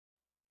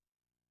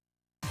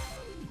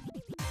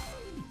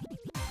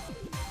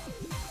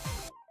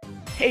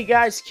Hey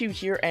guys, Q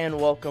here, and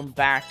welcome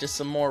back to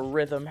some more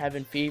Rhythm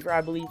Heaven Fever.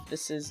 I believe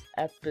this is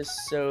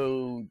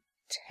episode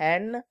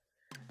 10,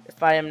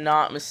 if I am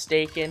not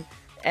mistaken.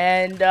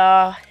 And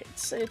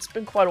it's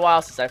been quite a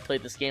while since I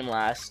played this game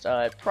last.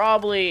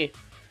 Probably,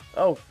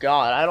 oh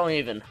god, I don't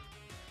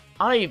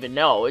even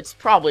know. It's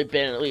probably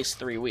been at least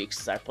 3 weeks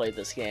since I played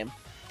this game.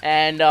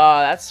 And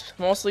that's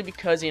mostly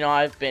because, you know,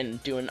 I've been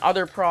doing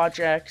other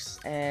projects,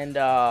 and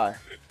I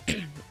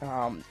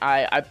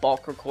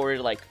bulk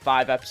recorded like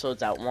 5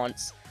 episodes at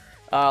once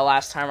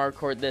last time I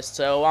recorded this.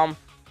 So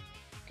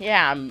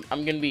yeah, I'm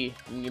gonna be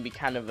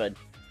kind of a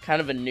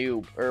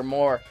noob, or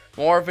more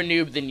of a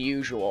noob than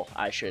usual,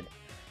 I should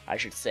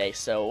say.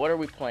 So what are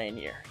we playing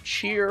here?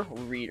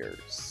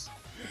 Cheerleaders.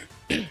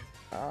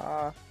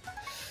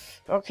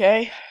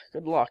 Okay,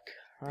 good luck.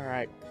 All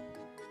right.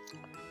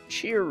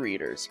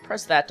 Cheerleaders.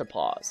 Press that to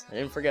pause. I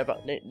didn't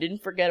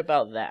forget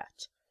about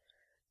that.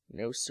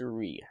 No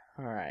siree.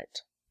 All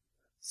right.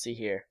 Let's see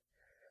here.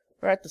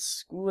 We're at the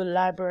school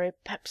library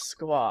pep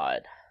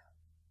squad.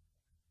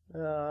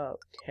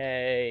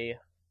 Okay.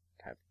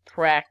 Time to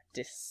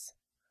practice.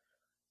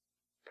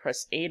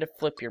 Press A to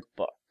flip your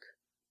book.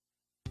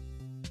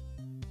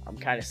 I'm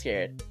kind of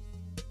scared.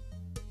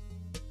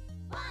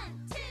 1,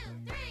 2,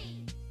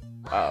 3.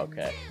 Oh,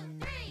 okay. 1,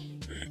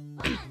 2, 3.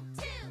 1,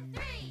 2,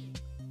 3.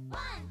 1,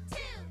 2,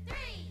 3.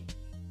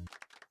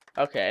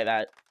 Okay,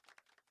 that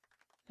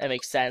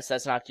makes sense.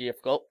 That's not too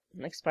difficult.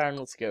 Next pattern,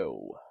 let's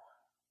go.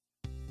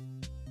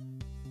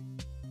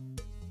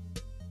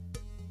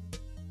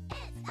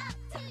 It's up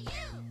to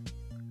you.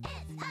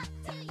 It's up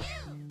to you.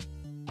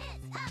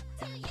 It's up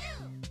to you.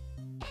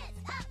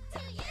 It's up to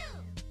you.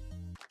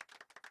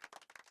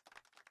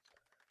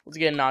 Once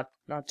again, not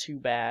too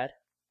bad.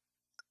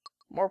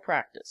 More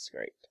practice,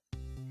 great.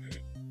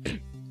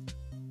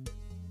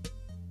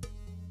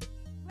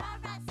 Rah,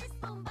 rah, sis,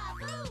 boom, ba,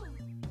 boom.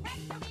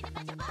 Ready for me to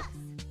fetch a bus.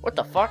 What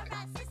the fuck?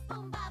 Rah, rah, sis,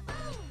 boom, ba,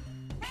 boom.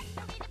 Ready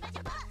for me to fetch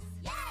a bus.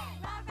 Yay!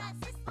 Rah, rah,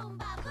 sis, boom,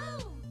 ba,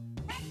 boom.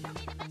 Ready for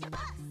me to fetch a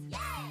bus.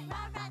 Yay!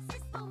 Rah, rah,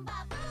 sis, boom, ba,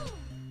 boom.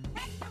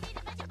 Ready for me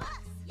to fetch a bus.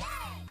 Yay!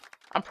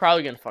 I'm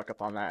probably gonna fuck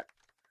up on that.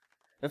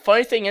 The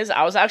funny thing is,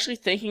 I was actually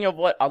thinking of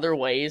what other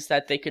ways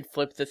that they could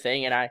flip the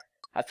thing, and I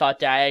thought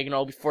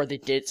diagonal before they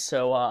did,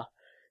 so,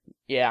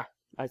 yeah,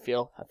 I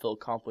feel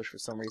accomplished for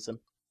some reason.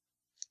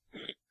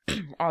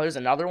 Oh, there's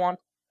another one?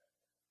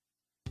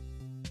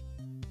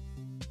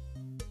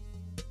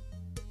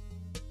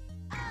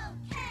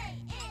 Okay,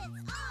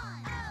 it's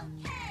on.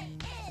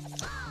 Okay,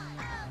 it's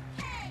on.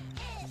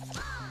 Okay, it's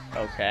on.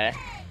 Okay.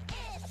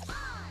 It's on.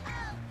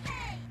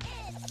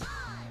 Okay, it's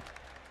on.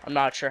 I'm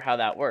not sure how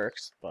that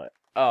works, but...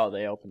 Oh,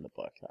 they opened the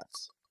book,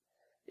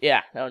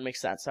 yeah, that would make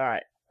sense,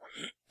 alright.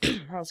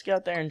 Let's get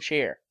out there and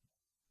cheer.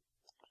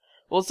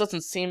 Well, this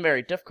doesn't seem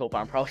very difficult, but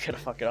I'm probably gonna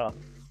fuck it up.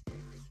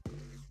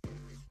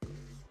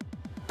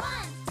 1,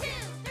 2,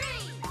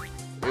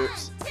 3.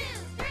 Oops. 1, 2,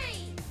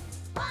 3.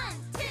 1,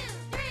 2,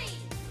 3.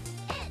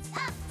 It's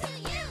up to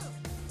you.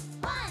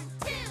 1,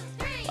 2,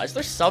 3. Why is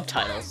there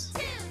subtitles?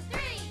 1, 2,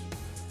 3.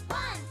 1,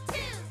 2,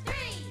 3.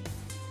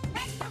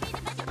 Ready for me to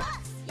fetch a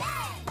bus. Yay!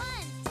 1,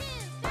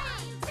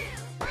 2,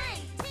 3.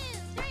 1, 2,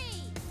 3.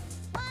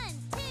 1,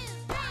 2,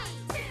 3.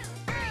 2,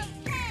 3. Okay,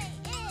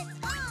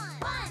 it's on.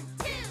 1,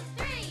 2,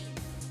 3.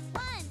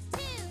 1,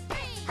 2, 3.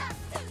 Up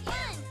to you.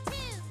 1,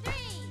 2,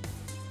 3.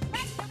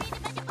 Ready for me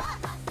to fetch a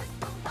bus.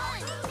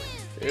 1, 2,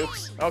 3.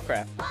 Oops. Oh,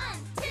 crap. 1,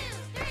 2,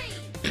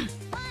 3.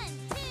 1,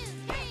 2,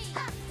 3.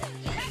 Up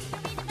to you. Ready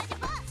for me to fetch a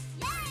bus.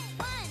 Yay!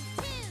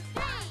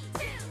 1,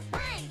 2,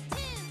 3. 2, 3.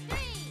 2,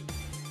 3.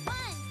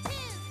 1, 2,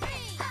 3.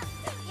 Up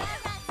to you.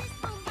 Rah, sis,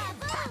 boom, ba,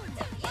 boom.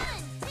 To you.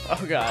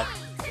 Oh, God. 1,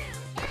 2,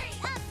 3.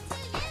 Up to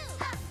you.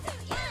 Up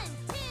to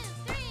you.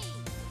 1, 2, 3. Ready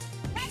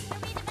for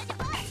me to fetch a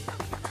bus.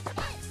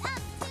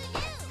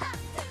 It's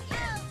up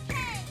to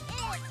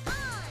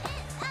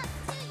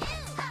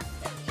you. Up to you. Okay, it's on. It's up to you. Up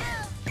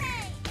to you. Okay,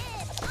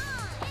 it's on.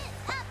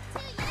 It's up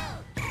to you.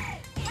 Ready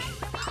for me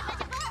to fetch a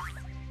bus.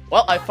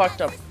 Well, I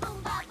fucked up.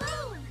 Boom, ba,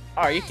 boom.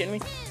 Oh, are you kidding me?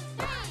 1,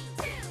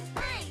 2,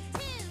 3.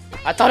 2,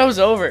 I thought it was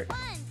over. 1,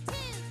 2, 1,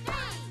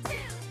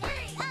 2, 3.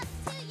 Up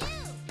to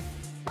you.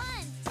 1, 2,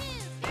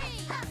 3.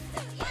 Up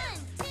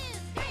to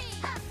you.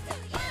 1,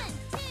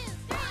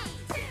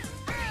 2, 3. Up to you. 1, 2,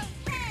 3.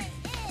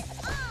 Okay,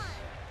 it's on.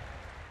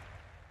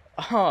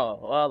 Oh,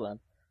 well then.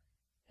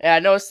 Yeah, I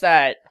noticed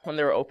that when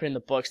they were opening the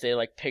books, they had,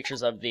 like,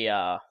 pictures of the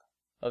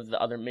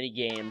other mini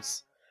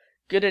games.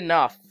 Good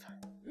enough.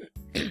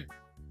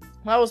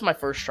 That was my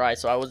first try,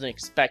 so I wasn't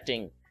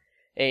expecting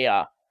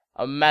a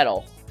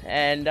medal.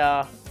 And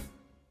yeah,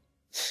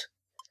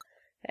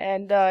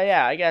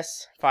 I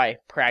guess if I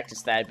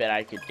practiced that a bit,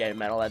 I could get a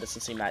medal. That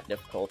doesn't seem that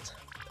difficult.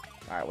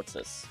 Alright, what's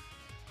this?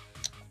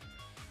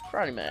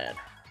 Karate Man.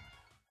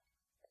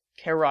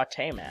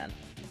 Karate Man.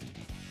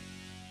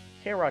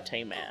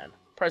 Karate Man.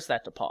 Press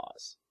that to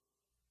pause.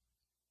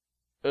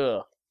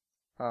 Ugh.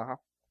 Uh-huh.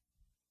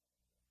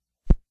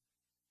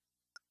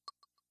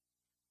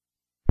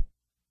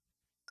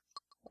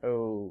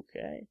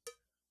 Okay.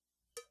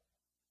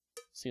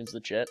 Seems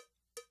legit.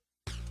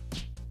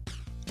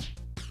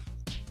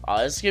 Oh,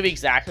 this is gonna be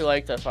exactly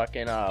like the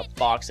fucking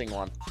boxing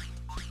one.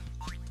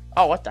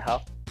 Oh, what the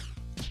hell?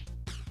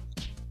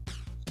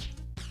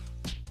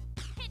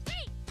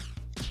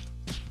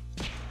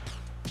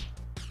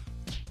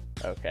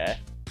 Okay.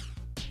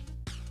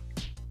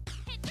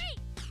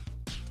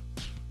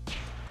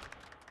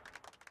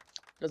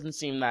 Doesn't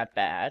seem that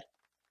bad.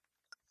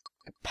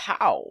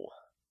 Pow!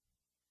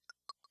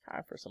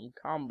 Time for some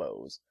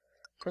combos.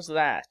 What's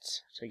that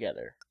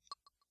together?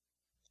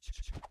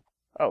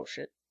 Oh,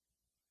 shit.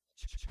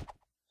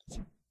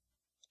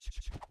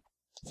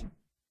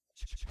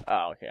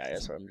 Oh, okay, I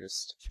guess I'm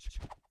just...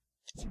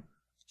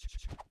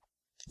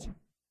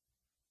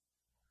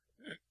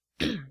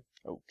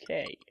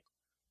 Okay.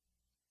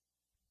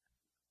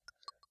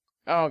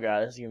 Oh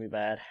god, this is gonna be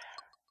bad.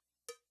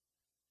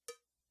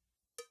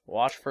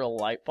 Watch for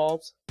light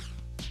bulbs.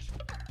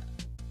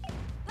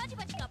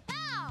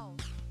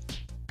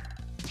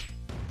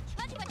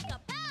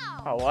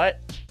 Oh, what?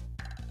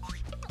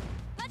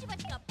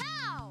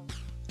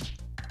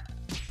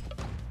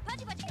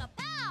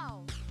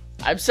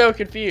 I'm so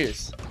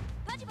confused.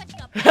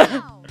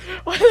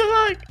 What the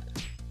fuck?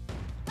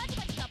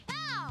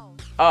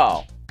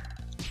 Oh.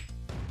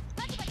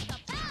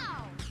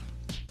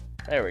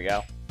 There we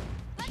go.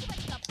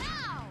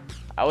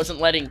 I wasn't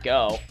letting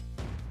go.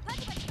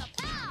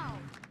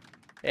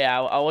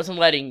 Yeah, I wasn't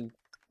letting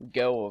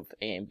go of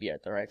A and B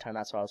at the right time.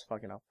 That's why I was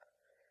fucking up.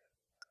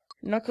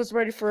 Knuckles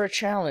ready for a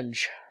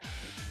challenge.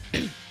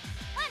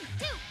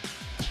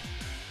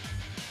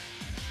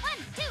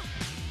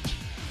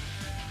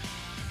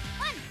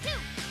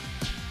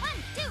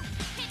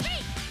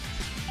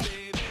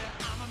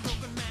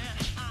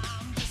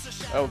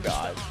 Oh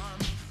god.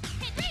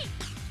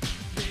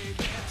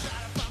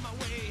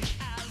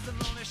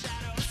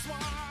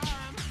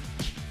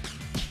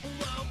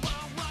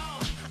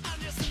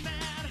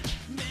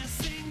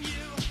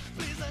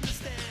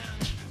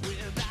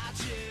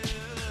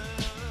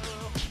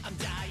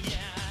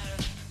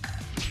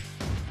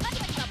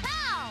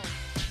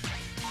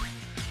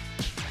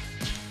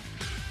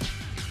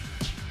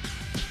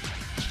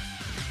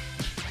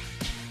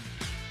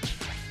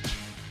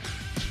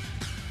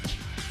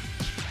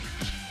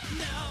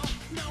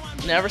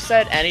 Never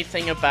said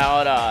anything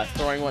about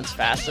throwing ones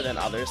faster than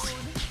others.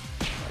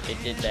 They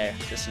did there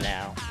just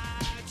now.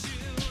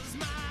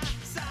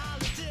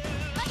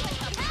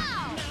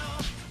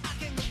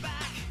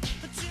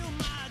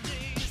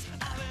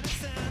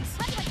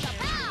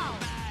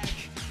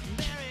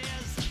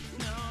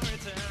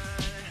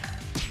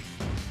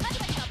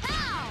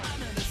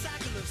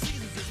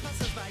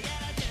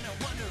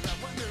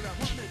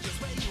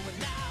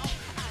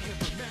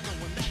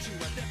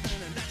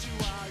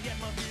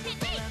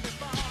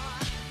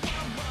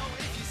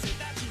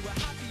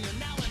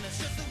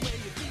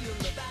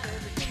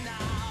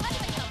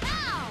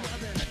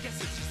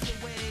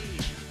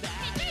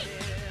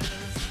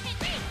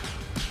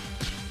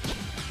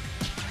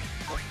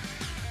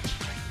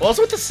 What's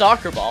with the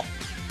soccer ball?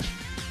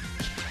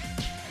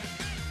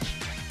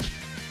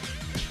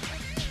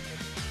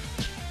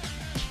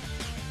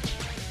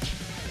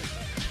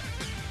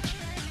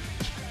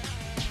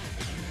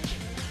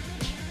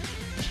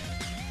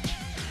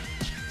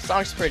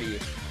 Song's pretty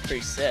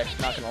sick,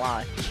 not gonna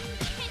lie.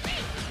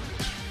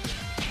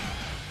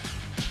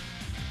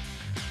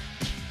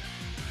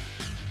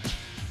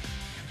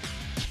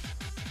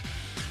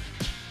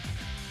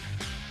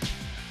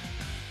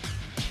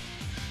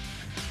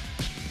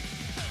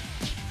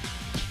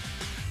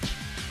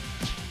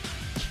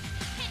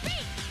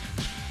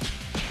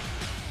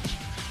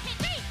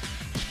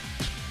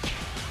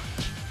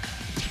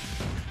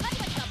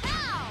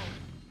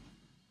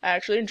 I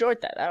actually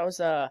enjoyed that. That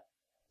was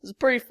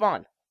pretty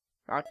fun.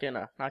 Not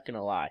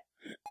gonna lie.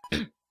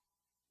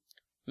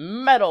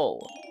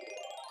 Medal.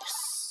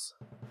 Yes.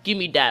 Give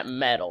me that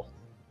medal.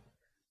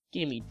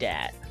 Give me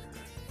that.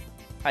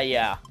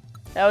 Yeah.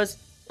 That was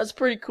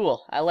pretty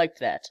cool. I liked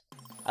that.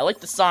 I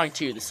liked the song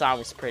too. The song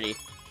was pretty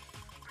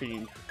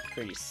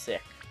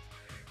sick.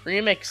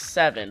 Remix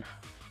 7.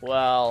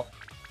 Well,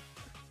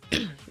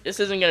 this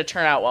isn't gonna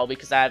turn out well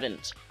because I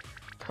haven't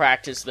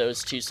practiced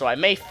those two, so I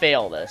may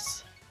fail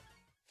this.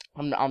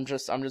 I'm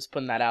just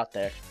putting that out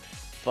there,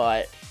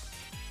 but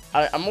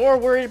I'm more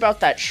worried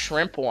about that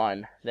shrimp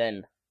one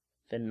than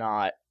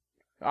not.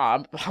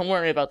 Oh, I'm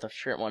worried about the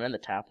shrimp one and the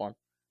tap one.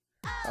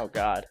 Oh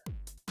god.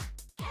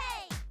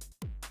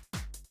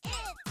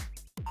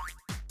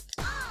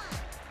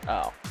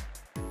 Oh.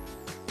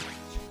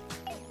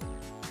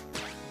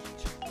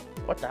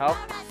 What the hell?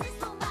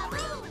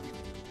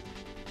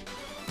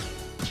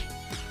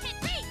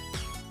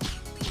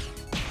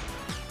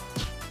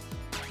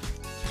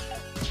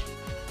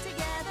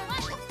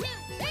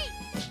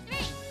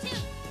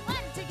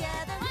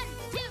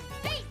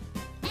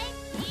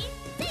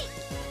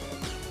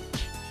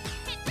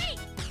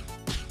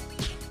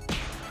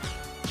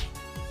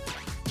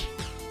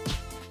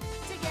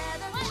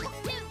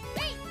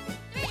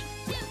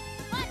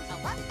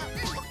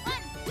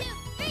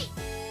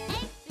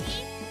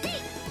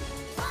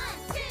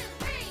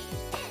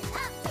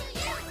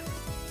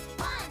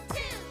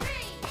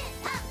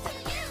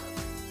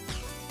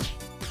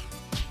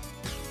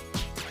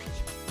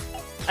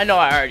 I know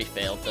I already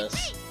failed this.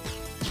 1,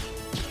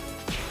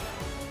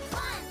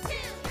 2, 3,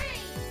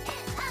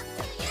 it's up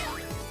to you.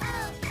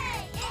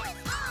 Okay,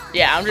 it's on.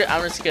 Yeah, I'm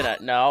just gonna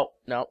no,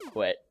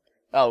 quit.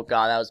 Oh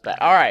god, that was bad.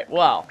 Alright,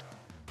 well.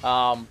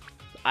 I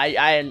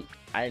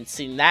hadn't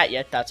seen that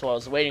yet, that's what I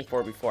was waiting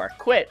for before I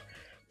quit.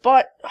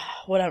 But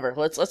whatever,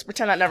 let's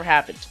pretend that never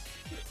happened.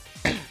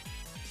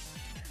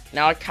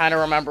 Now I kinda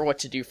remember what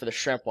to do for the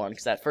shrimp one,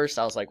 because at first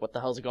I was like, what the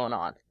hell's going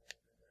on?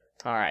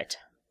 Alright.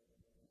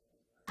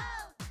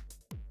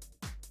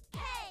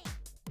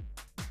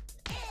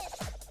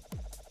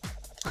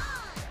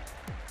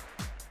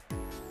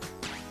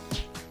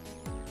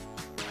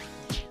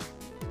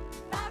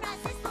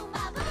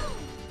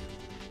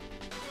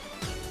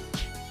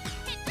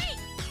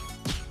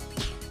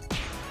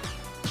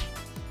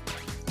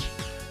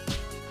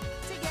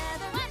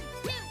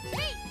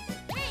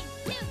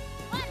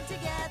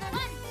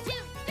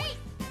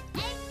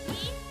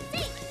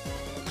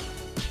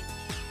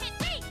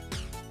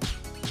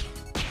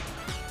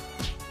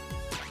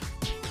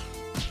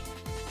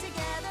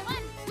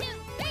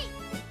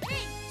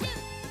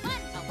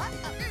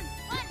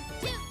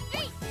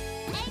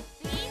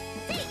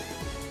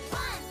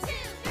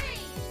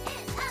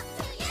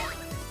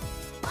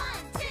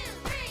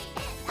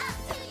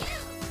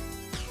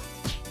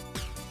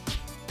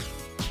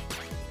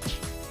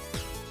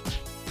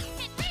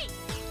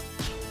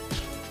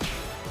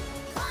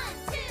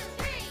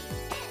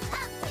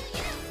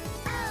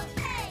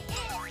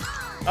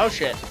 Oh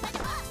shit.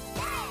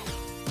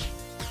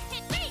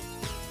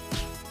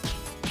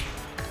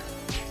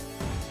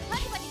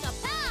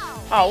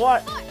 Oh,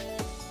 what?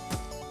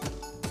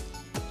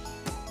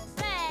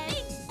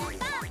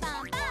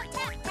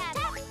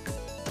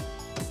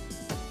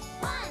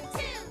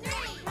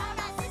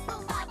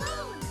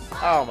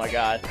 Oh my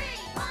god.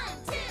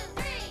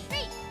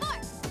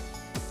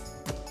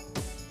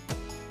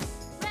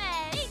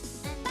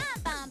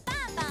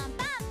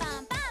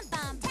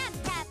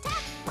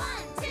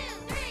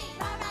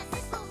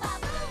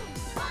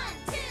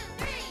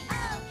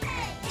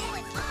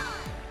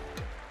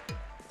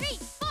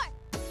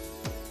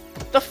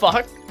 The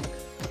fuck?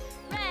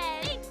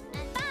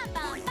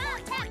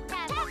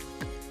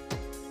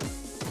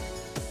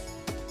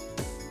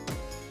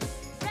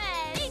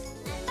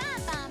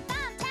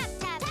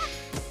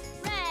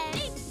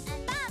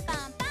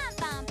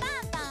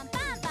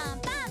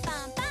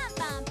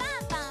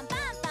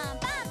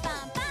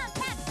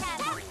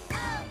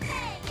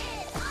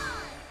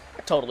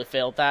 I totally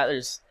failed that.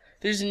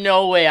 There's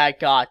no way I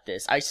got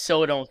this. I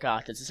so don't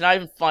got this. It's not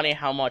even funny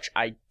how much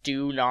I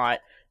do not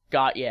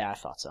got. Yeah, I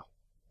thought so.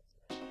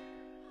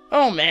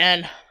 Oh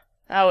man,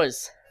 that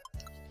was,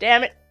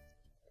 damn it.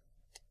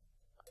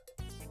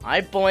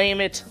 I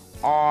blame it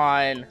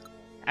on,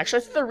 actually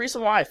I think the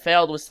reason why I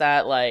failed was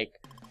that,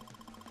 like,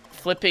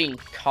 flipping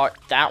cart,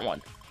 that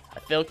one. I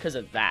failed because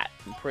of that,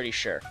 I'm pretty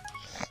sure.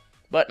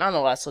 But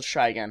nonetheless, let's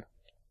try again.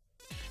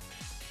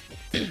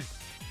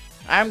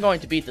 I'm going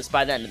to beat this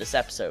by the end of this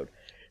episode,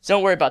 so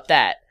don't worry about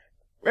that.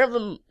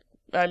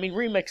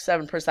 Remix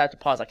 7, press that to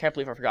pause, I can't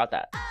believe I forgot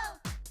that.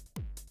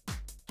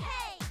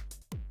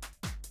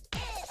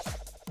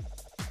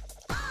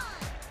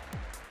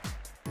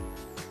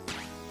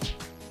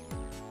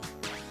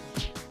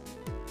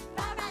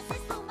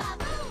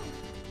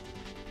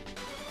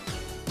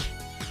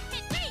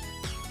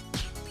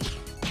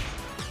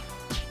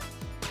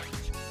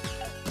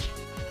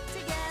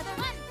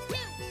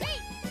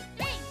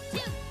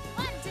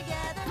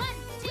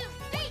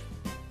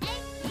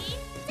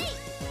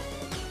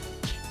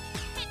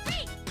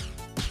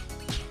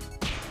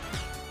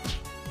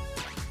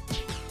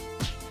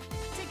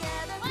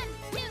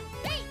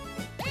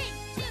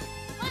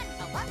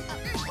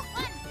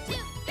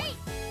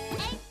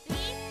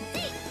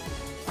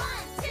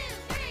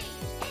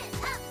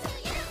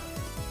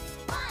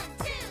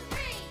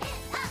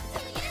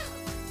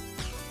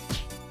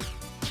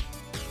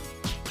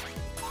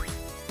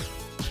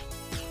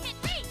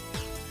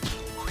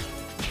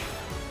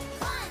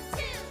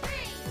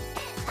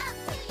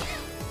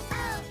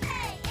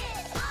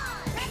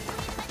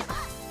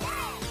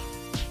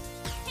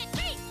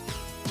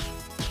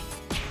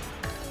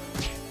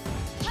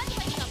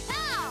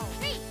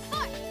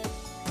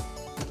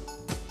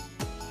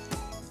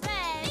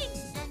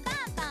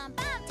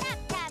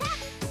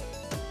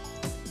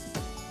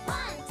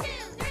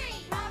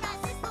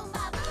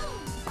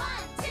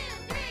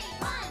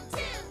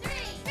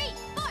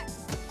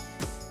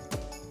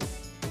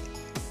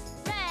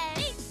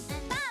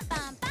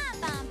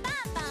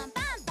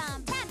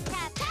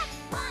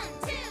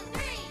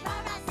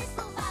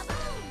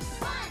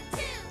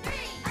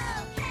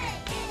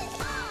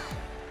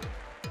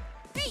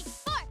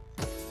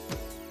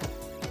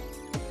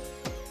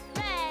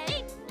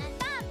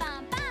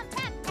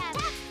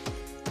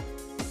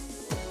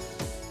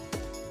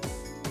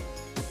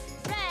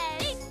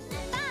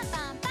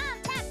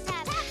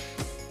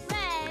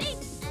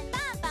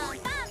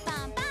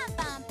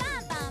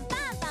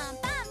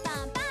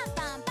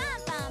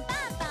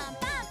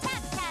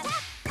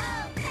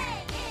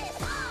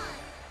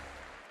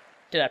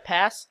 Did I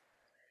pass?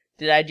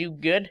 Did I do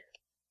good?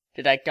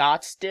 Did I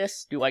gots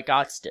this? Do I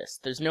gots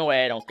this? There's no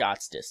way I don't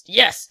gots this.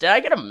 Yes! Did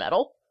I get a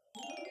medal?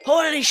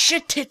 Holy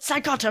shit tits, I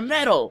got a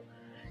medal!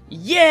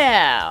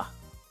 Yeah!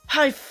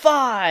 High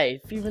five!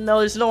 Even though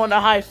there's no one to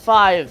high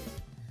five.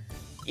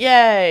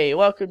 Yay!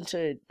 Welcome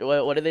to...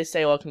 What did they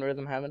say? Welcome to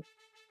Rhythm Heaven?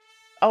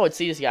 Oh, it's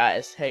these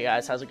guys. Hey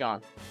guys, how's it going?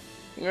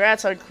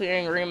 Congrats on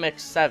clearing Remix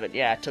 7.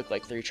 Yeah, it took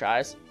like 3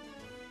 tries.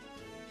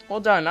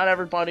 Well done, not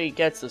everybody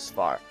gets this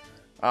far.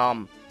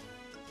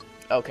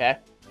 Okay.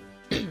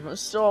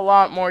 There's still a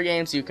lot more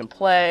games you can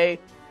play,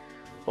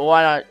 but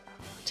why not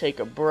take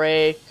a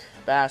break,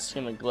 bask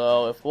in the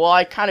glow? Well,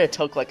 I kind of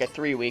took like a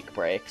 3-week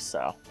break,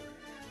 so.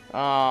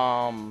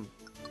 Oh,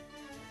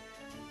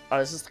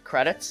 is this the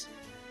credits?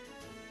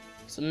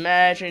 So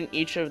imagine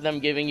each of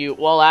them giving you,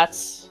 well,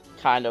 that's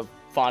kind of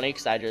funny,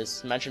 because I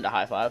just mentioned a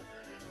high five.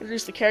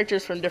 Introduce the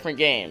characters from different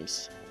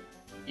games.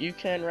 You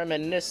can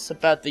reminisce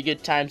about the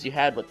good times you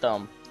had with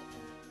them.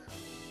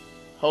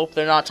 Hope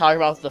they're not talking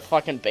about the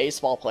fucking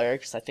baseball player,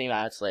 because I think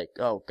that's like,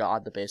 oh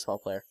god, the baseball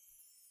player.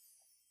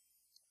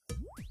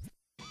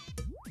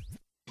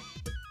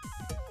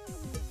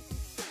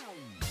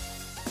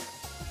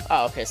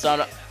 Oh, okay,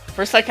 so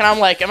for a second I'm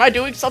like, am I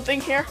doing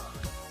something here?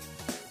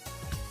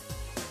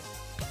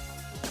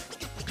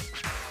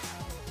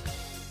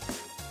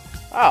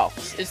 Oh,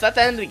 is that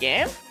the end of the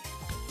game?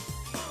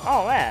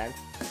 Oh man.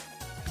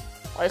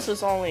 This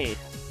is only,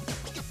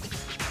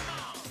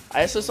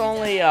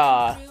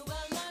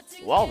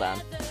 well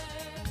then.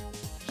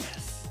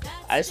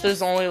 I guess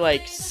there's only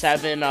like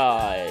 7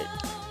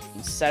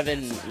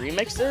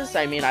 remixes?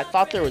 I mean, I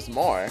thought there was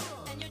more.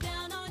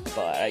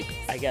 But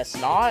I guess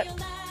not.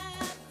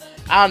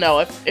 I don't know,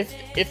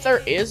 if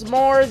there is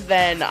more,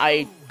 then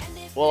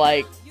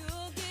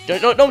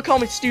don't call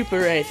me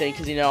stupid or anything,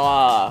 because, you know,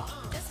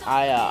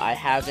 I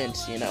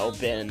haven't, you know,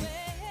 been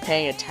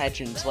paying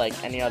attention to,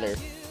 like, any other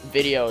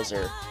videos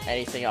or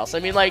anything else. I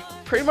mean, like,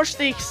 pretty much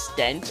the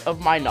extent of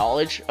my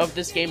knowledge of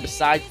this game,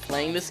 besides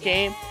playing this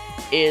game,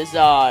 is,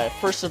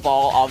 first of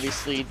all,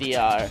 obviously,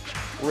 the,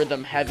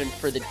 Rhythm Heaven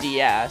for the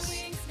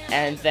DS,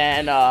 and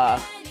then,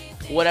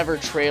 whatever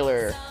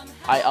trailer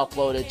I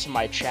uploaded to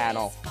my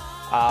channel.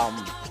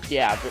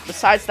 Yeah, but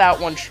besides that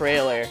one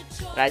trailer,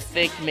 and I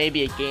think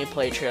maybe a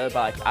gameplay trailer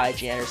by, like,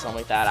 IGN or something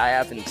like that,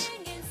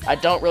 I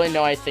don't really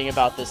know anything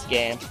about this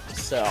game,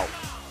 so,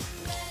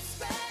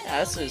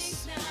 yeah,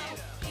 this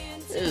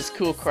is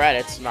cool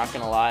credits, I'm not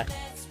gonna lie.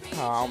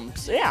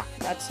 So yeah,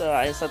 I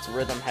guess that's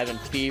Rhythm Heaven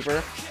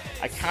Fever.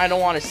 I kinda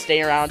wanna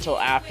stay around until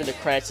after the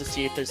credits to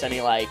see if there's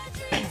any, like,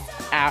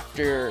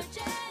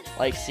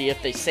 see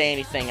if they say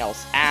anything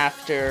else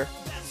after,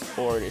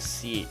 or to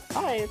see,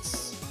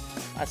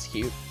 that's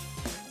cute.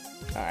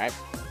 Alright.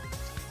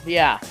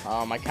 Yeah,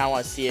 I kinda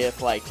wanna see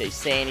if, like, they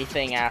say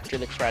anything after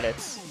the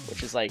credits,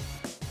 which is, like,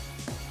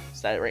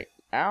 is that right?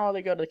 Now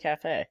they go to the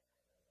cafe.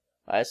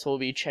 Alright, so we'll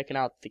be checking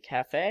out the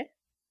cafe.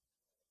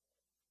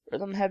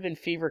 Rhythm Heaven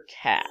Fever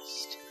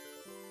cast.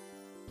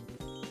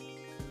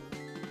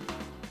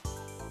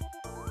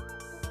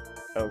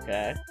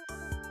 Okay.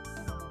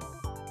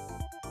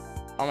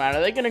 Oh man,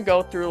 are they gonna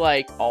go through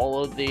like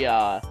all of the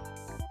I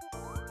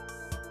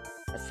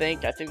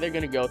think they're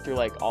gonna go through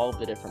like all of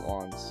the different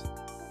ones.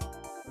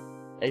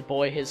 A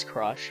boy, his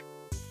crush.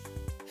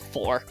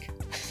 Fork.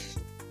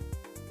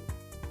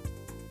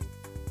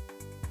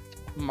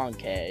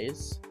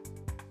 Monkeys.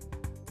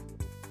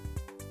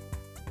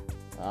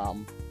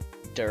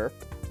 Derp.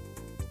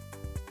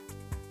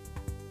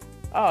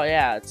 Oh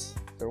yeah, it's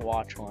their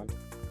watch one.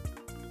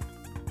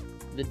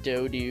 The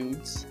Doe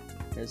Dudes.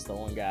 There's the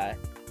one guy.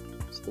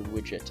 It's the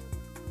widget.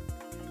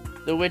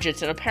 The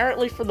widgets, and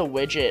apparently for the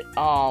widget,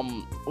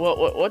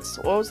 what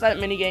was that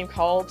minigame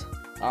called?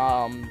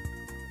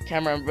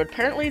 Can't remember, but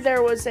apparently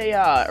there was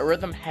a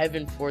Rhythm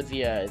Heaven for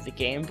the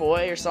Game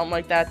Boy or something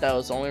like that that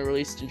was only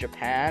released in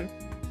Japan.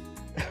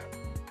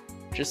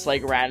 Just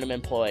like random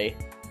employee.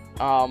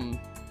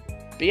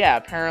 But yeah,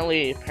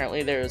 apparently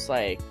there's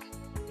like,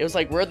 it was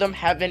like Rhythm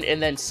Heaven and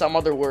then some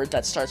other word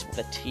that starts with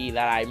a T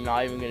that I'm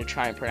not even gonna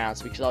try and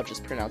pronounce because I'll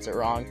just pronounce it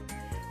wrong.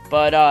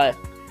 But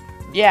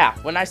yeah,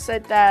 when I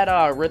said that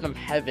Rhythm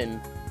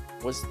Heaven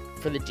was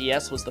for the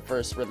DS was the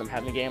first Rhythm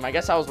Heaven game, I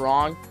guess I was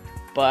wrong.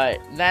 But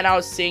then I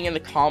was seeing in the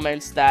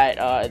comments that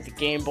the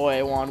Game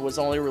Boy one was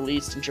only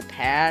released in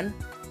Japan.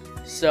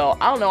 So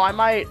I don't know, I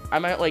might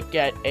like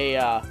get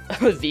a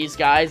these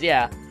guys,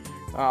 yeah.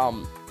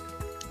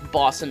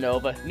 Bossa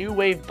Nova, New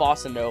Wave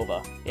Bossa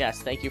Nova.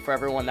 Yes, thank you for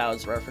everyone that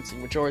was referencing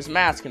Majora's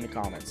Mask in the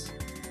comments.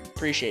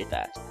 Appreciate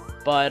that.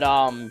 But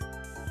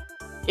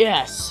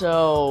yeah,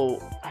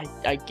 so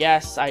I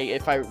guess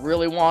if I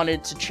really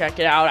wanted to check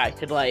it out, I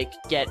could like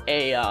get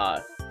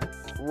a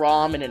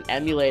ROM and an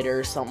emulator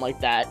or something like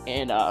that,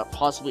 and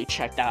possibly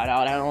check that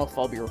out. I don't know if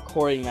I'll be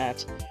recording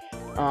that.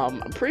 I'm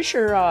pretty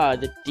sure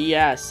the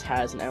DS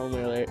has an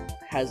emulator,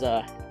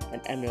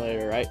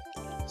 right?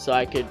 So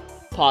I could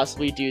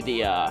possibly do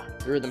the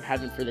Rhythm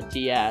Heaven for the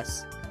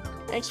DS.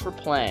 Thanks for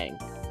playing.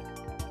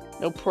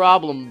 No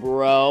problem,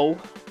 bro.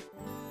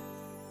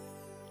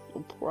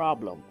 No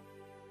problem.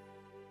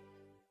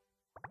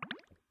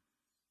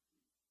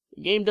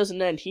 game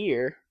doesn't end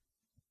here.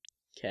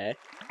 Okay.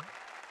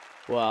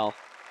 Well.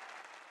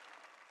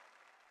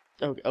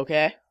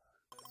 Okay.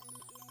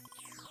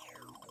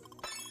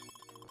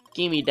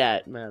 Gimme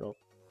that medal.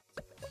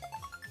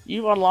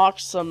 You've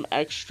unlocked some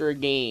extra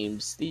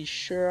games. These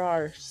sure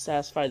are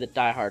satisfy the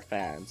diehard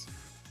fans.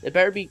 It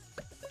better be.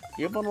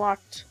 You've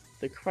unlocked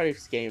the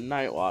credits game,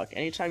 Nightwalk.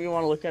 Anytime you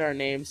want to look at our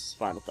names, it's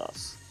fine with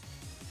us.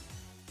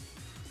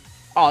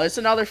 Oh, it's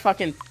another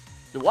fucking.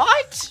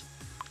 What?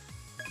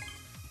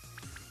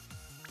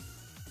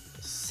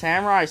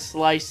 Samurai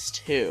Slice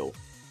 2.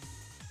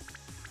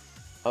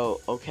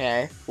 Oh,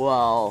 okay.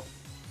 Well,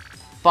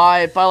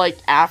 by like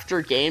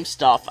after game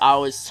stuff, I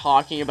was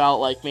talking about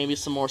like maybe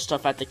some more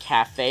stuff at the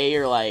cafe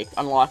or like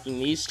unlocking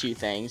these two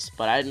things,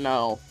 but I didn't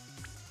know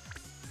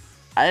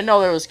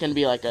there was gonna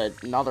be like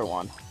another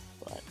one.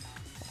 But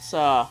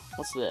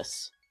what's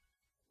this?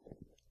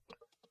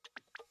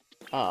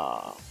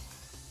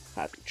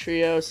 Happy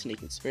Trio,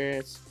 Sneaking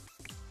Spirits,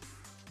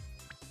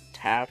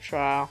 Tap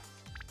Trial.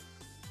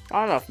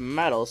 Not enough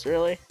medals,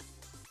 really.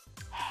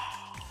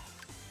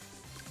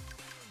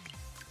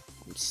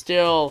 I'm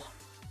still.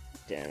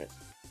 Damn it.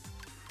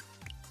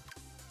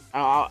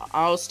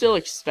 I was still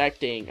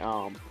expecting.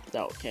 Oh,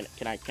 can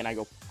I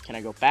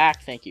go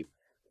back? Thank you.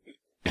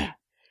 And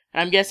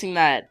I'm guessing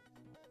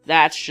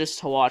that's just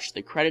to watch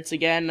the credits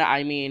again.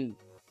 I mean,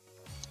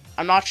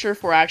 I'm not sure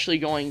if I'd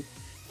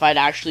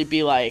actually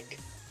be like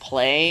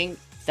playing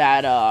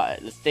that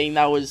the thing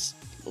that was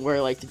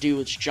where like the dude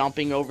was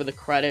jumping over the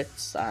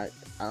credits. I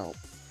don't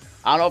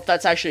know if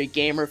that's actually a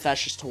game or if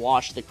that's just to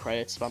watch the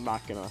credits, but I'm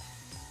not gonna.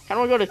 Kind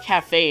of want to go to the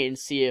cafe and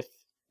see if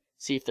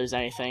there's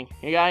anything.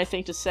 You got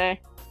anything to say?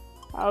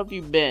 How have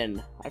you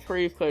been? I've heard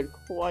you've played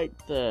quite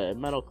the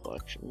medal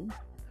collection.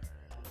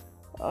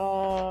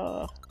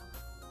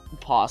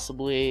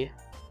 Possibly.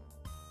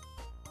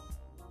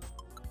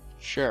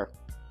 Sure.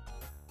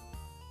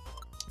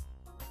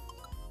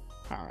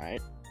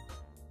 Alright.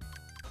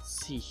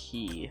 See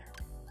here.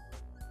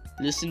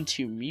 Listen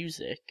to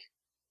music.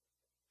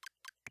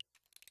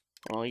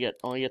 Only get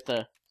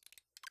the.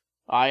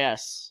 Ah,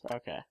 yes.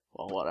 Okay.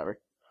 Well, whatever.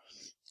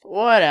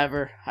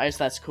 Whatever. I guess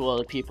that's cool.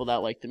 The people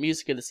that like the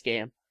music of this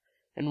game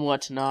and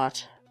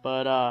whatnot.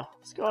 But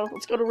let's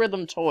go to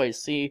Rhythm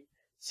Toys. See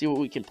what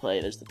we can play.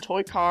 There's the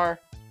toy car,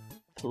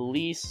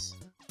 police,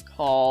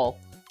 call,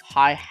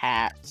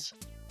 hi-hat,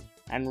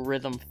 and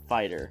rhythm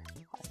fighter.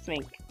 I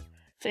think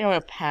I'm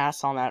gonna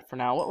pass on that for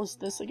now. What was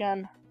this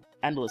again?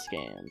 Endless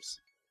Games.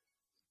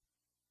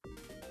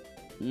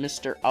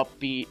 Mr.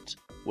 Upbeat,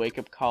 Wake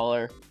Up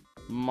Caller,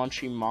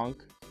 Munchy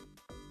Monk.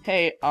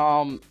 Hey,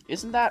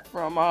 isn't that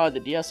from the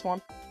DS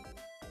one?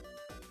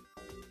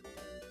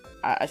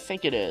 I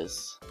think it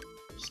is.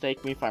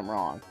 Mistake me if I'm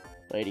wrong,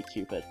 Lady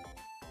Cupid.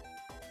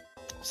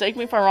 Mistake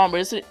me if I'm wrong, but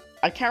is it?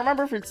 I can't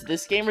remember if it's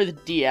this game or the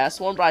DS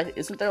one, but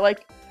isn't there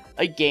like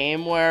a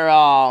game where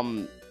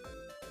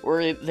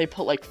they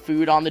put like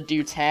food on the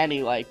dude's hand,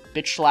 he like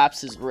bitch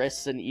slaps his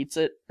wrists and eats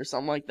it or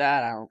something like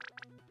that? I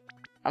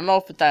don't know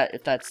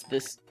if that's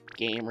this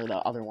game or the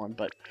other one,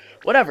 but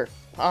whatever.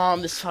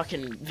 This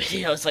fucking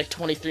video is like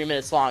 23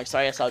 minutes long, so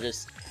I guess I'll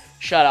just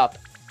shut up.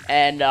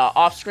 And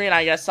off screen,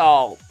 I guess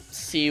I'll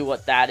see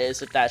what that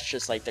is, if that's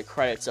just like the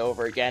credits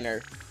over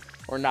again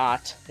or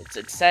not.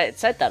 It said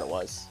that it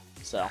was.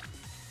 So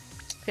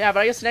yeah,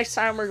 but I guess next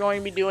time we're going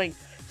to be doing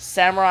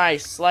Samurai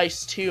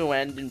Slice 2,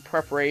 and in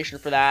preparation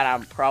for that,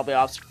 I'm probably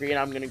off screen.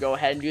 I'm gonna go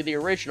ahead and do the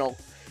original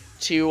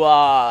to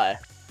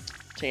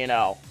you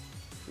know,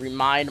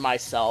 remind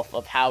myself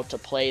of how to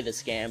play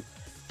this game.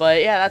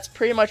 But yeah, that's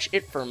pretty much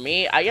it for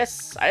me. I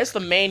guess the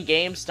main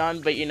game's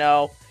done, but you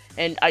know,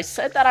 and I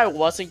said that I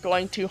wasn't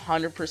going to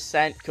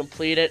 100%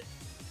 complete it.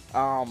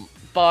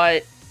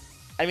 But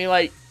I mean,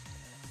 like,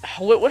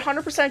 with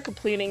 100%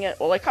 completing it,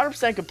 well, like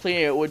 100%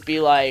 completing it would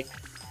be like,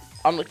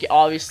 I'm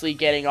obviously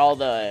getting all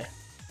the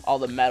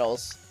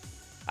medals.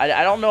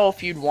 I don't know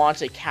if you'd want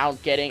to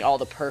count getting all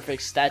the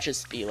perfects. That'd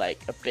just be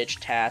like a bitch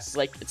task.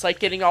 Like, it's like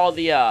getting all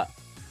the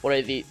what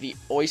are the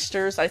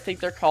oysters, I think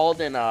they're called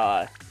in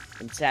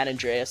San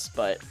Andreas.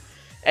 But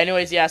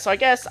anyways, yeah, so I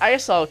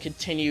guess I'll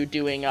continue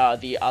doing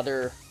the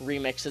other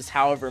remixes,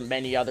 however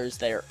many others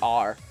there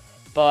are.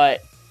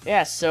 But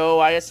yeah,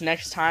 so I guess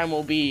next time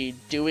we'll be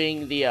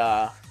doing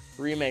the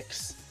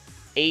remix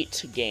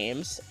 8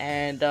 games,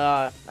 and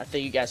I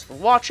thank you guys for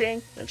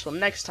watching. Until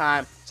next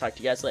time, talk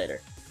to you guys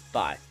later.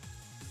 Bye.